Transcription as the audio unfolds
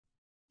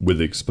With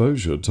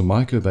exposure to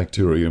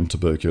Mycobacterium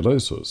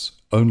tuberculosis,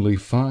 only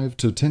 5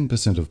 to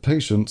 10% of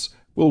patients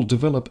will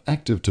develop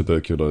active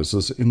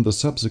tuberculosis in the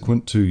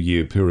subsequent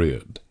 2-year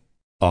period.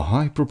 A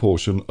high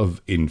proportion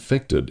of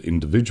infected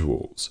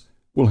individuals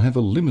will have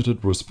a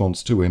limited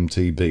response to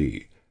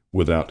MTB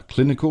without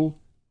clinical,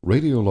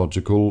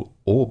 radiological,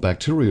 or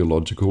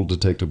bacteriological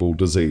detectable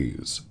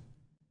disease.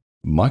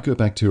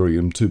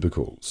 Mycobacterium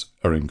tubercles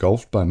are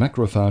engulfed by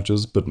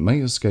macrophages but may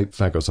escape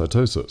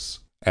phagocytosis,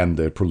 and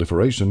their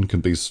proliferation can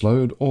be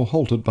slowed or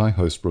halted by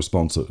host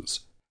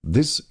responses.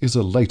 This is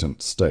a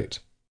latent state.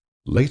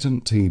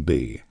 Latent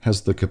TB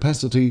has the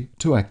capacity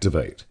to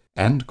activate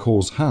and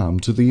cause harm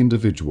to the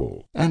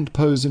individual and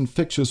pose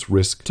infectious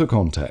risk to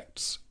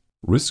contacts.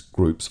 Risk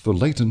groups for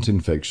latent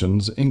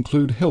infections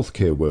include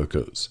healthcare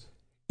workers,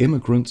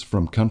 immigrants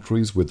from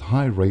countries with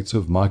high rates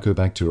of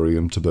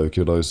Mycobacterium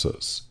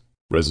tuberculosis,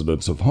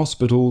 residents of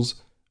hospitals,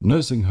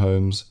 nursing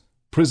homes,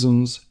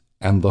 prisons,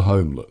 and the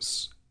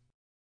homeless.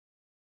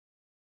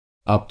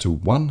 Up to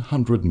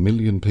 100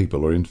 million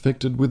people are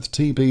infected with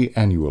TB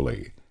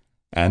annually,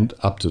 and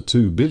up to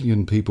 2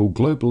 billion people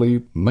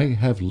globally may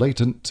have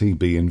latent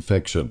TB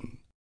infection.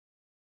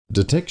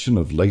 Detection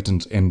of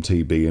latent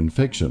MTB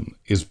infection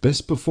is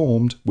best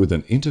performed with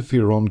an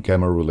interferon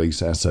gamma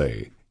release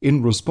assay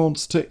in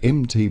response to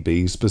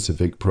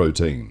MTB-specific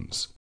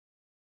proteins.